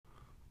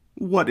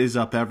What is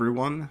up,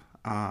 everyone?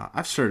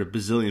 I've started a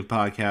bazillion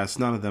podcasts.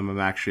 None of them I've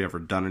actually ever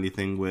done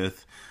anything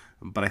with.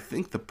 But I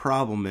think the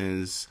problem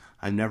is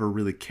I've never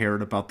really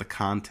cared about the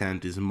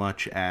content as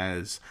much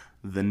as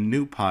the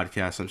new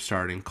podcast I'm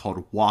starting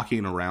called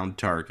Walking Around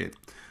Target.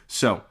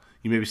 So,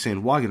 you may be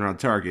saying, Walking Around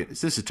Target,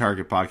 is this a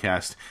Target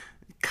podcast?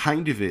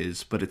 Kind of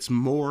is, but it's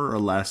more or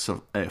less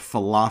a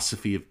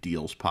philosophy of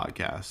deals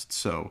podcast.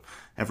 So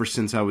ever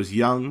since I was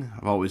young,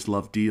 I've always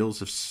loved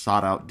deals, I've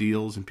sought out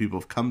deals, and people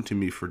have come to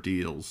me for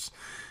deals.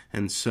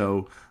 And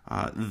so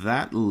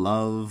that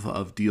love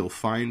of deal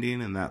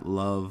finding and that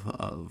love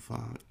of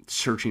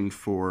searching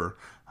for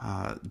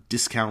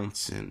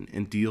discounts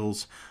and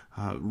deals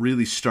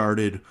really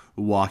started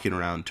walking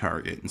around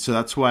Target. And so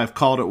that's why I've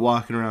called it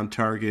Walking Around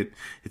Target.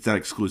 It's not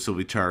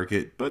exclusively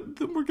Target, but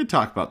we're going to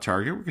talk about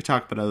Target. We're going to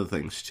talk about other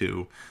things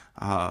too.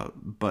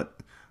 But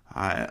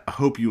I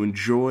hope you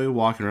enjoy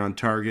Walking Around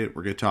Target.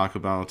 We're going to talk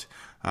about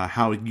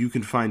how you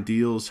can find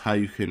deals, how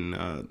you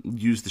can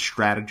use the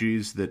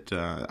strategies that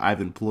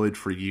I've employed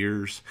for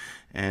years,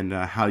 and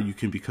how you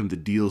can become the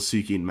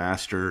deal-seeking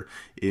master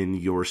in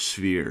your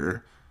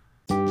sphere.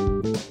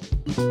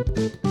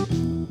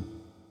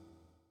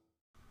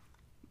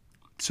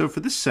 So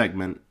for this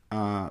segment,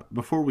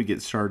 before we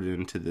get started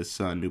into this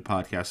new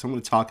podcast, I'm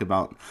going to talk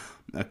about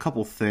a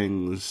couple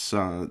things,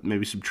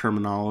 maybe some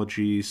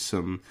terminology,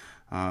 some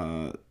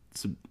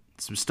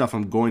stuff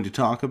I'm going to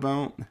talk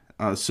about,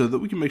 so that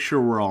we can make sure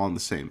we're all on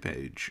the same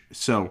page.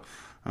 So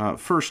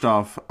first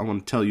off, I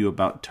want to tell you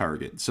about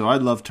Target. So I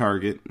love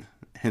Target,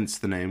 hence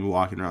the name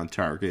Walking Around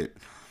Target,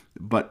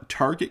 but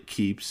Target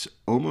keeps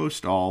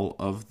almost all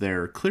of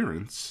their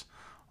clearance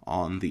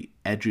on the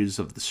edges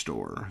of the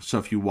store. So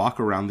if you walk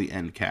around the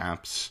end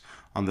caps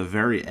on the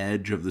very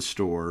edge of the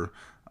store,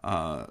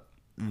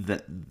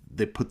 that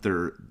they put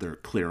their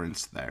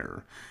clearance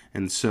there.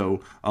 And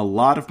so a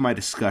lot of my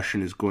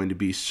discussion is going to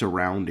be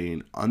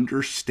surrounding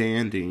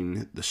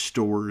understanding the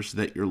stores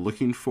that you're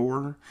looking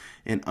for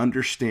and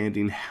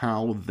understanding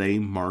how they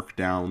mark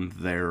down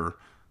their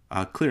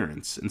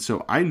clearance. And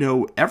so I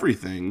know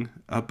everything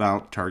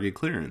about Target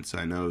clearance.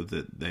 I know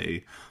that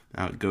they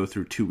go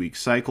through 2-week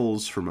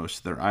cycles for most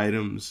of their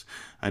items.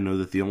 I know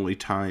that the only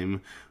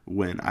time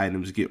when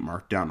items get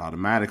marked down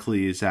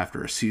automatically is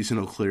after a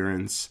seasonal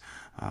clearance.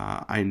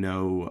 I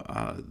know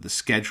the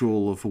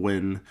schedule of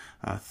when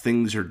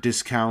things are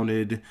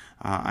discounted.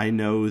 I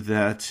know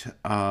that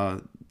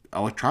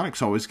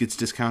electronics always gets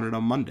discounted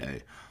on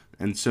Monday.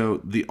 And so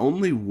the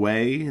only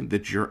way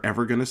that you're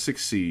ever going to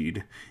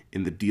succeed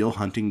in the deal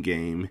hunting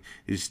game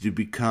is to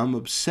become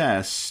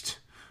obsessed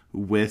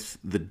with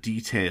the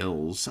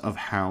details of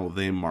how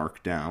they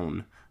mark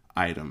down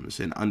items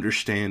and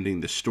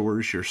understanding the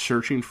stores you're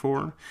searching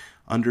for,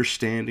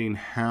 understanding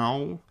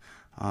how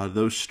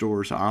those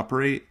stores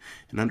operate,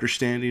 and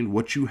understanding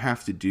what you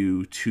have to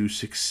do to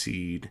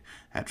succeed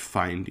at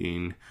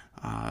finding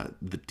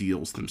the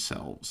deals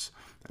themselves.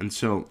 And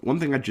so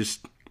one thing I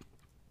just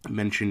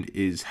mentioned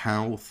is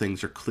how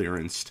things are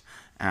clearanced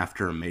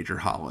after a major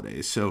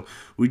holiday. So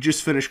we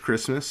just finished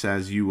Christmas,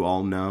 as you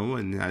all know,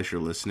 and as you're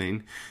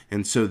listening.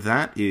 And so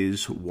that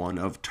is one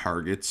of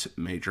Target's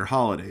major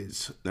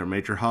holidays. Their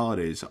major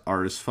holidays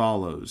are as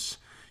follows.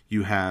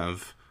 You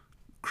have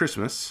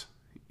Christmas,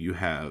 you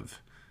have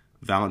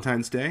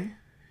Valentine's Day,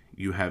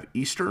 you have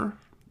Easter,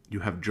 you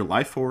have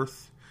July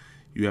 4th,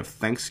 you have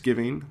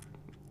Thanksgiving,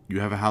 you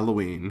have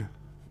Halloween,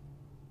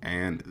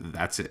 and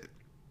that's it.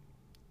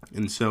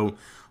 And so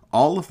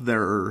all of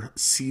their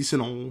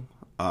seasonal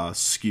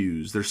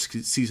SKUs, their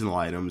seasonal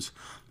items,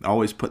 are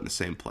always put in the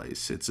same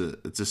place. It's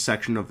a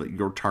section of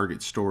your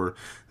Target store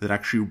that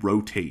actually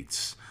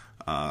rotates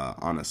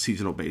on a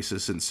seasonal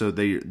basis, and so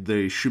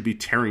they should be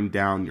tearing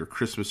down your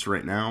Christmas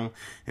right now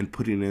and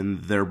putting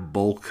in their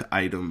bulk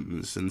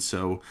items. And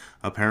so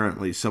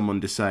apparently someone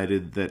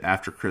decided that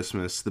after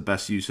Christmas, the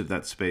best use of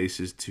that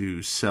space is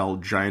to sell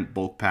giant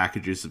bulk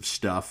packages of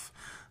stuff,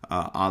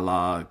 a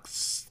la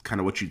kind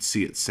of what you'd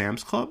see at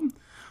Sam's Club.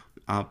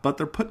 But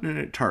they're putting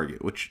it at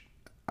Target, which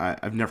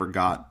I've never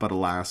got, but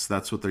alas,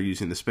 that's what they're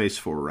using the space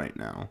for right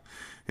now.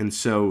 And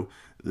so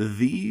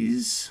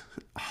these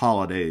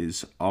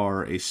holidays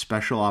are a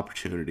special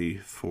opportunity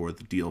for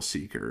the deal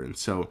seeker. And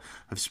so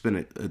I've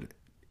spent an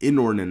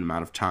inordinate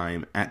amount of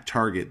time at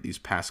Target these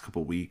past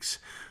couple weeks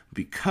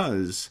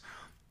because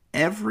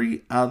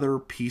every other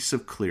piece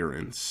of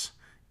clearance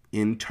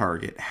in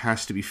Target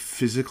has to be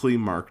physically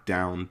marked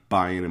down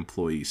by an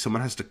employee.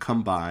 Someone has to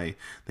come by,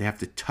 they have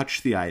to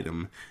touch the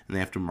item, and they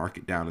have to mark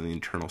it down in the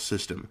internal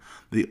system.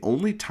 The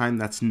only time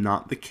that's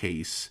not the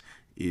case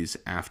is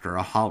after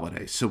a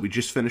holiday. So we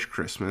just finished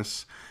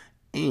Christmas,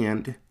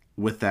 and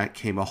with that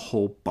came a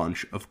whole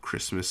bunch of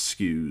Christmas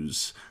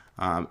SKUs.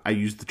 I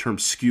use the term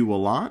SKU a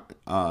lot.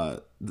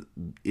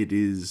 It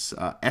is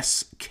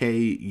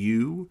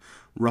SKU,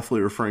 roughly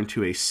referring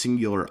to a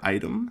singular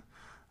item.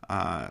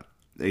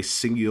 A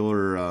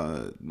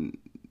singular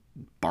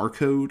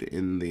barcode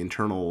in the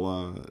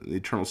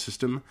internal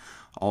system.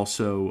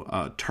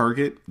 Also,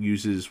 Target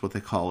uses what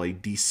they call a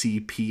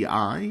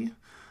DCPI,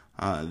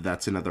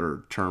 That's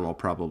another term I'll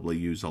probably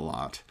use a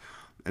lot.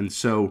 And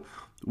so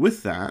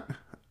with that,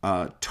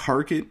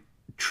 Target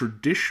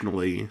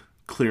traditionally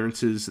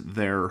clearances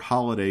their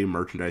holiday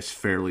merchandise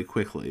fairly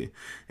quickly.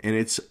 And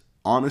it's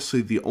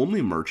honestly the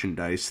only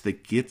merchandise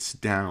that gets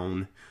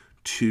down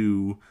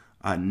to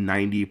a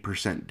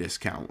 90%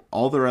 discount.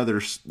 All their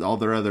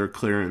other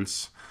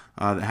clearance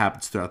that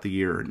happens throughout the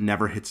year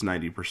never hits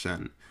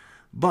 90%.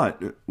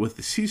 But with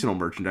the seasonal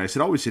merchandise,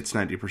 it always hits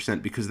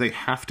 90% because they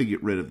have to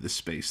get rid of the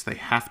space. They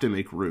have to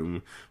make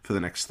room for the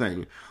next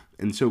thing.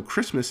 And so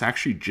Christmas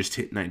actually just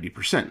hit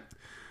 90%.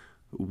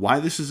 Why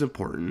this is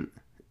important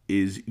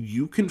is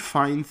you can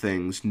find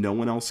things no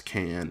one else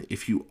can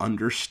if you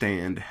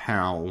understand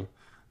how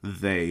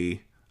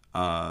they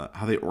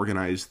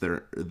organize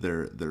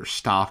their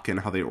stock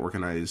and how they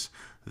organize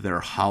their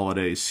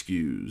holiday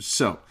SKUs.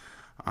 So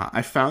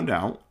I found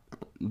out,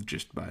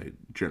 just by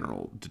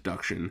general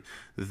deduction,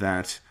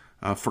 that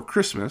for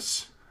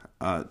Christmas,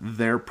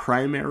 their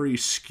primary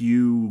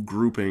SKU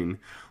grouping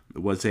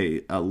was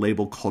a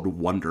label called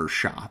Wonder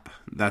Shop.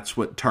 That's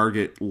what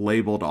Target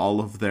labeled all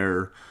of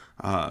their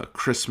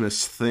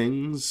Christmas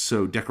things,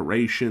 so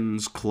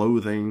decorations,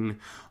 clothing,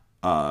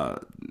 all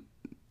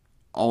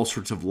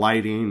sorts of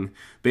lighting,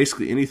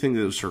 basically anything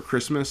that was for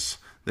Christmas,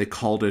 they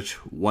called it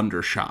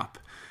Wonder Shop.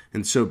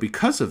 And so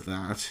because of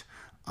that,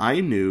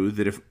 I knew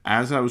that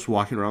as I was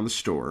walking around the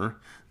store,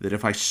 that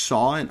if I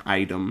saw an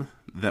item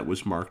that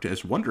was marked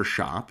as Wonder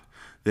Shop,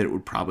 that it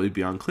would probably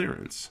be on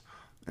clearance.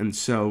 And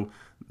so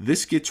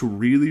this gets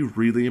really,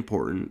 really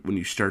important when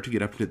you start to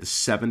get up into the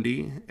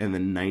 70 and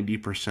then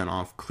 90%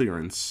 off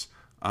clearance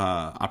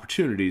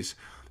opportunities,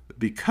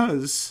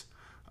 because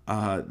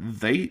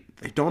they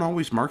don't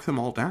always mark them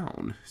all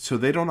down. So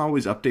they don't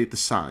always update the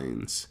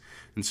signs.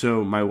 And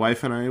so my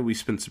wife and I, we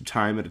spent some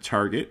time at a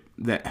Target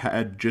that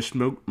had just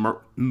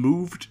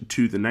moved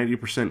to the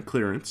 90%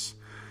 clearance,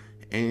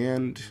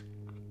 and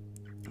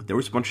there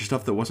was a bunch of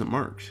stuff that wasn't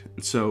marked.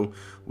 And so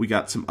we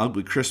got some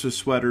ugly Christmas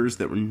sweaters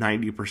that were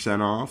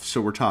 90% off. So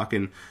we're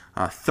talking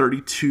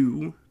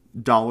 $32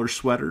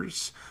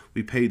 sweaters.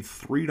 We paid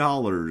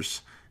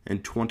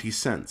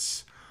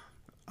 $3.20.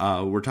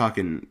 We're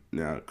talking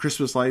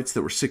Christmas lights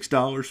that were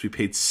 $6. We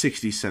paid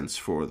 60 cents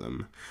for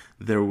them.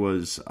 There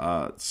was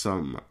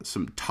some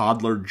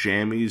toddler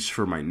jammies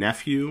for my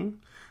nephew.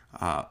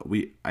 I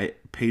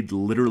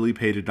literally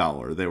paid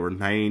 $1. They were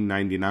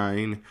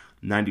 $9.99,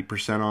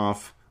 90%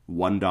 off,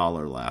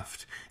 $1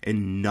 left,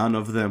 and none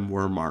of them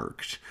were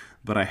marked.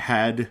 But I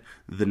had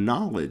the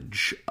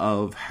knowledge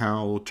of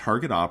how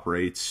Target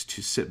operates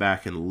to sit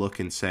back and look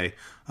and say,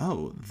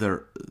 oh,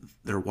 they're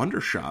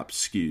Wonder Shop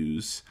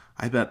SKUs.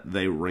 I bet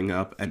they ring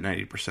up at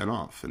 90%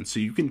 off. And so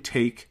you can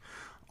take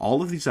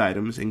all of these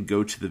items and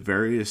go to the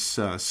various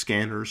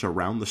scanners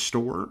around the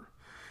store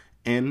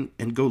and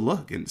go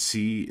look and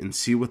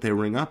see what they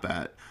ring up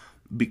at.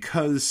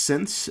 Because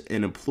since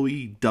an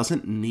employee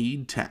doesn't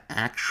need to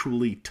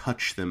actually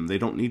touch them, they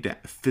don't need to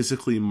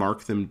physically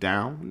mark them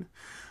down,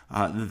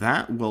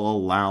 that will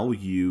allow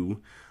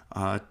you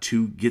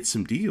to get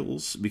some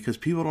deals because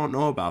people don't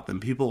know about them.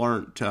 People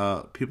aren't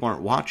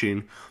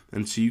watching,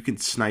 and so you can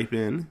snipe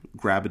in,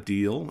 grab a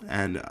deal,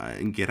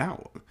 and get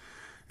out.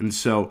 And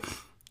so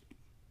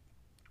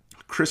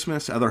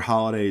Christmas, other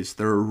holidays,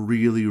 they're a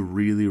really,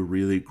 really,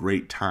 really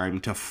great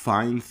time to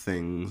find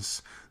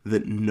things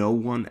that no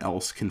one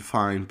else can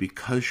find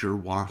because you're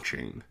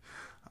watching.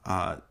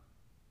 I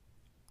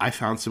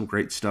found some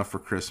great stuff for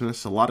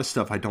Christmas. A lot of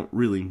stuff I don't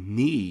really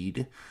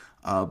need,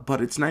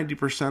 but it's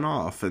 90%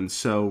 off. And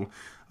so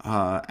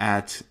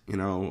at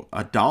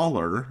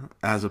 $1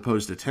 as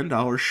opposed to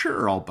 $10,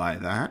 sure, I'll buy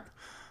that.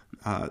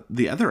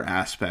 The other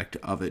aspect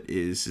of it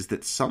is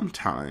that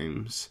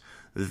sometimes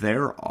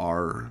there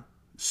are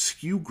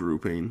SKU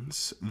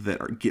groupings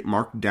that get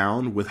marked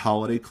down with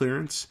holiday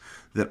clearance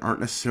that aren't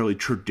necessarily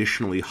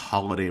traditionally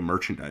holiday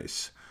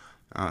merchandise.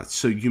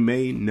 So you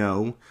may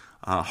know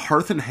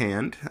Hearth and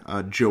Hand,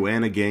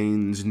 Joanna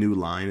Gaines' new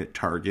line at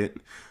Target,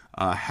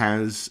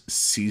 has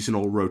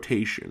seasonal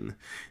rotation.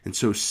 And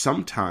so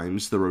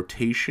sometimes the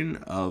rotation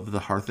of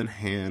the Hearth and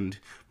Hand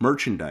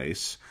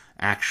merchandise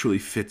actually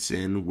fits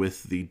in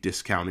with the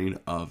discounting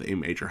of a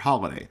major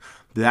holiday.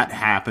 That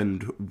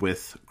happened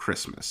with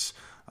Christmas.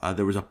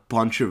 There was a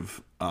bunch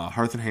of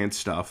Hearth and Hand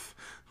stuff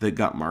that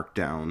got marked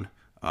down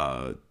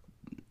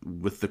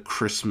with the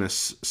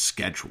Christmas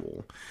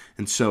schedule.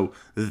 And so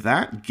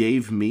that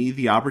gave me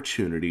the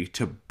opportunity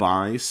to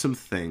buy some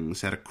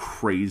things at a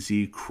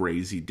crazy,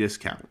 crazy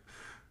discount.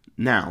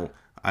 Now,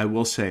 I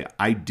will say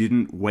I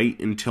didn't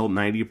wait until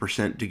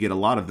 90% to get a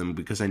lot of them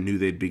because I knew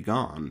they'd be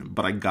gone.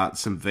 But I got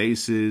some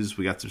vases,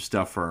 we got some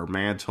stuff for our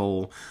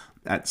mantle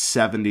at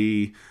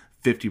 70,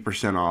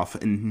 50% off,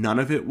 and none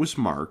of it was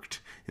marked.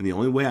 And the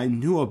only way I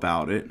knew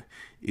about it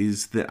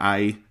is that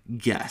I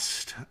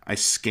guessed. I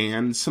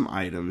scanned some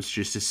items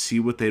just to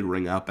see what they'd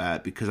ring up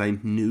at because I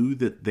knew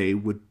that they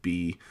would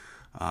be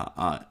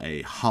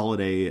a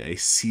holiday, a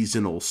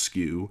seasonal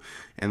SKU,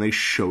 and they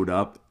showed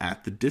up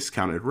at the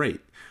discounted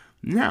rate.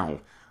 Now,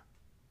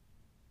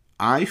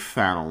 I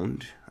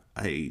found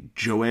a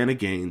Joanna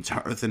Gaines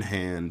Hearth and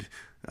Hand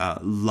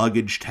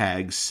luggage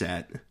tag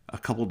set a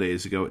couple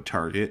days ago at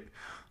Target,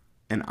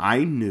 and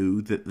I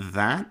knew that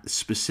that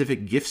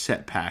specific gift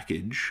set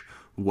package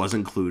was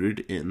included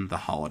in the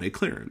holiday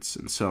clearance.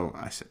 And so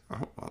I said,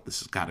 oh, well,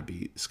 this has got to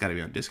be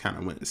on discount.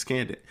 I went and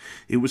scanned it.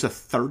 It was a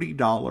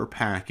 $30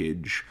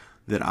 package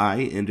that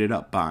I ended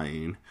up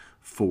buying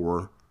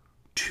for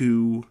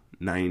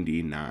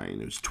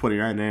 $2.99. It was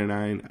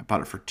 $29.99. I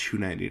bought it for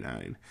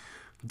 $2.99.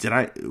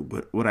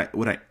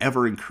 Would I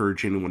ever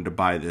encourage anyone to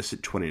buy this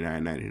at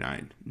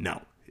 $29.99?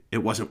 No, it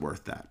wasn't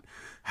worth that.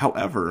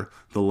 However,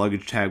 the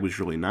luggage tag was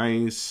really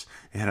nice.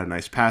 It had a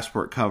nice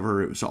passport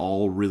cover. It was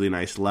all really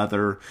nice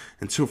leather.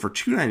 And so for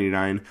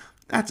 $2.99,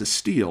 that's a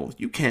steal.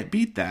 You can't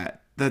beat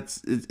that.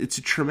 It's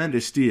a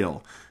tremendous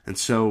deal. And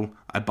so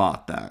I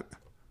bought that.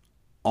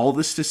 All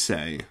this to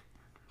say,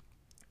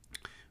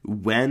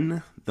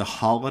 when the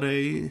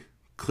holiday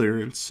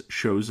clearance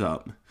shows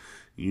up,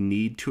 you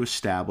need to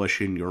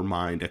establish in your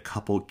mind a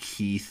couple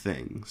key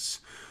things.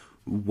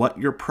 What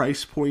your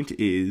price point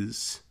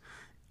is,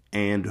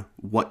 and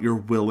what you're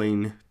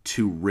willing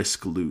to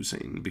risk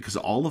losing. Because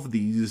all of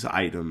these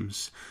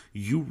items,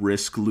 you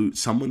risk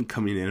someone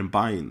coming in and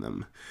buying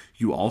them.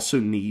 You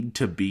also need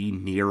to be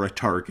near a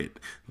Target.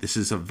 This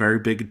is a very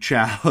big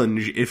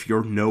challenge if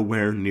you're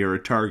nowhere near a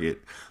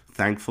Target.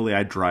 Thankfully,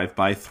 I drive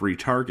by 3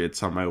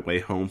 Targets on my way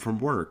home from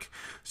work,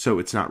 so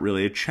it's not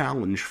really a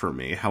challenge for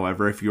me.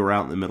 However, if you're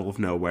out in the middle of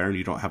nowhere and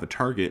you don't have a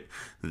Target,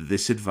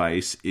 this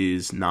advice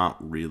is not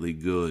really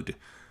good.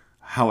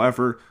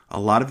 However, a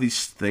lot of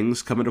these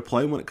things come into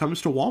play when it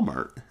comes to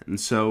Walmart. And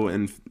so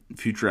in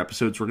future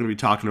episodes, we're going to be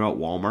talking about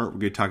Walmart. We're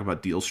going to talk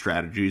about deal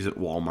strategies at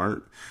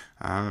Walmart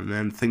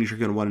and things you're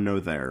going to want to know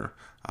there.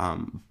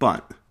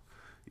 But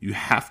you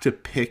have to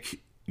pick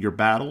your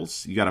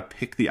battles. You got to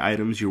pick the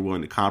items you're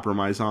willing to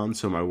compromise on.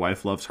 So my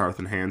wife loves Hearth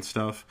and Hand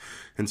stuff.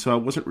 And so I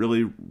wasn't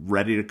really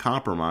ready to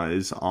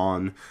compromise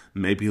on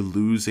maybe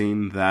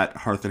losing that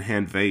Hearth and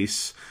Hand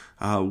vase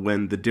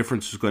when the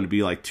difference was going to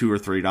be like $2 or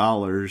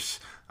 $3.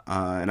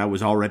 And I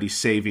was already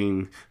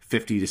saving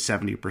 50 to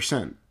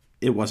 70%.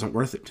 It wasn't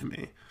worth it to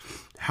me.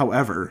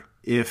 However,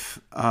 if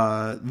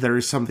there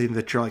is something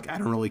that you're like, I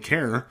don't really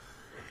care.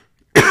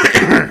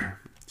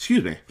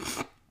 Excuse me.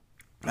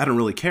 I don't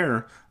really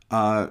care.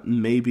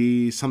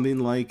 Maybe something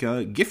like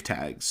gift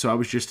tags. So I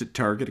was just at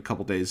Target a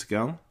couple days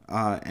ago,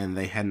 and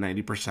they had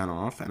 90%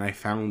 off, and I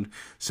found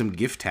some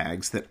gift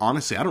tags that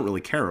honestly I don't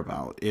really care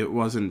about. It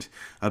wasn't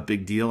a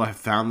big deal. I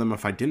found them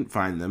if I didn't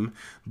find them,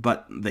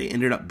 but they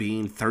ended up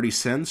being 30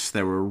 cents.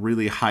 They were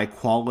really high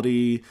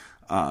quality,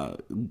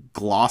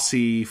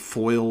 glossy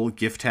foil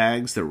gift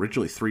tags. They were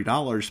originally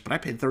 $3, but I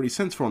paid 30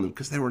 cents for them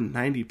because they were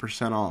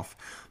 90% off.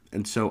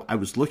 And so I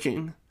was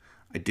looking.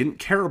 I didn't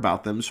care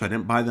about them, so I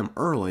didn't buy them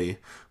early.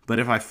 But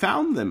if I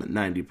found them at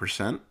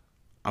 90%,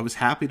 I was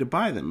happy to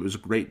buy them. It was a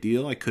great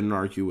deal. I couldn't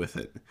argue with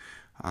it.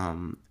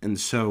 And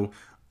so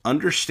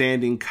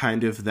understanding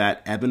kind of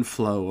that ebb and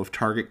flow of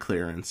Target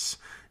clearance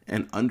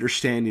and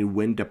understanding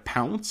when to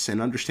pounce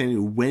and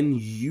understanding when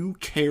you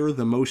care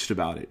the most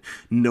about it.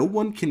 No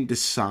one can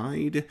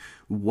decide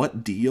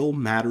what deal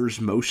matters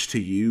most to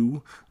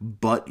you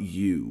but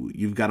you.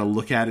 You've got to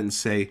look at it and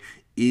say,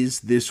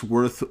 is this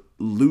worth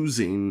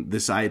losing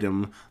this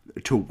item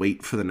to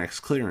wait for the next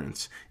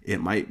clearance? It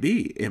might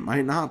be, it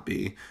might not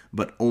be,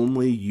 but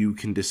only you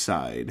can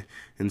decide.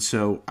 And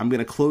so I'm going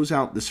to close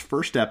out this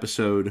first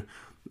episode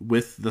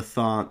with the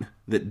thought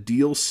that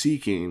deal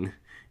seeking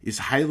is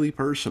highly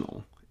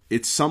personal.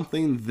 It's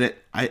something that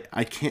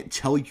I can't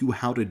tell you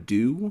how to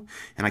do,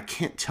 and I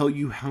can't tell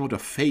you how to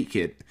fake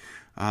it.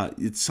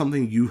 It's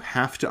something you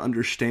have to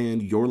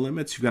understand your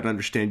limits. You've got to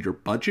understand your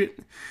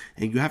budget,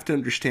 and you have to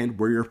understand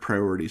where your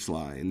priorities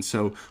lie. And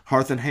so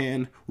Hearth and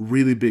Hand,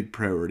 really big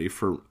priority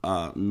for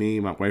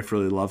me. My wife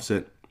really loves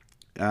it.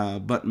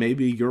 But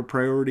maybe your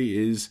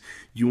priority is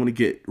you want to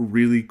get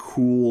really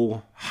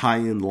cool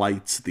high-end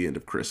lights at the end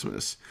of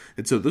Christmas.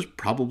 And so those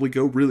probably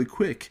go really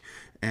quick.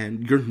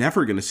 And you're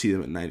never going to see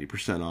them at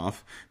 90%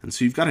 off. And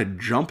so you've got to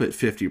jump at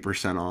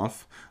 50%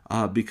 off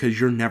because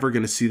you're never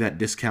going to see that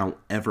discount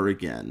ever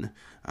again.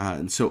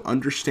 And so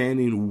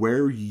understanding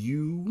where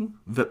you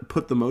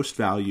put the most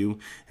value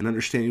and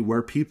understanding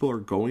where people are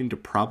going to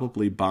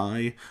probably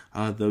buy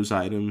those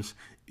items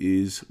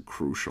is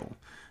crucial.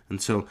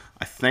 And so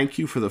I thank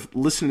you for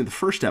listening to the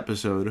first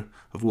episode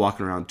of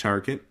Walking Around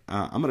Target.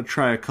 I'm going to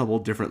try a couple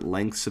different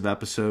lengths of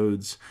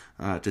episodes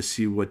to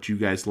see what you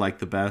guys like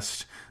the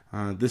best.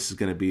 This is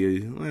going to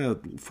be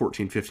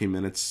 14, 15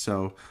 minutes,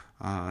 so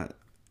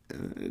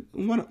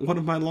one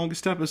of my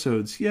longest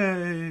episodes.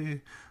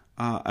 Yay!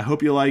 I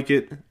hope you like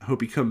it. I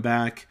hope you come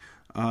back.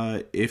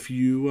 If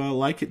you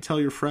like it, tell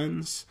your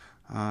friends.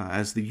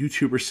 As the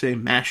YouTubers say,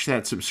 mash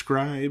that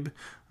subscribe.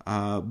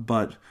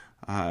 But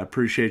I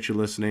appreciate you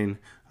listening.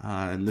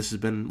 And this has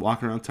been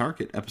Walking Around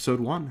Target, episode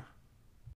 1.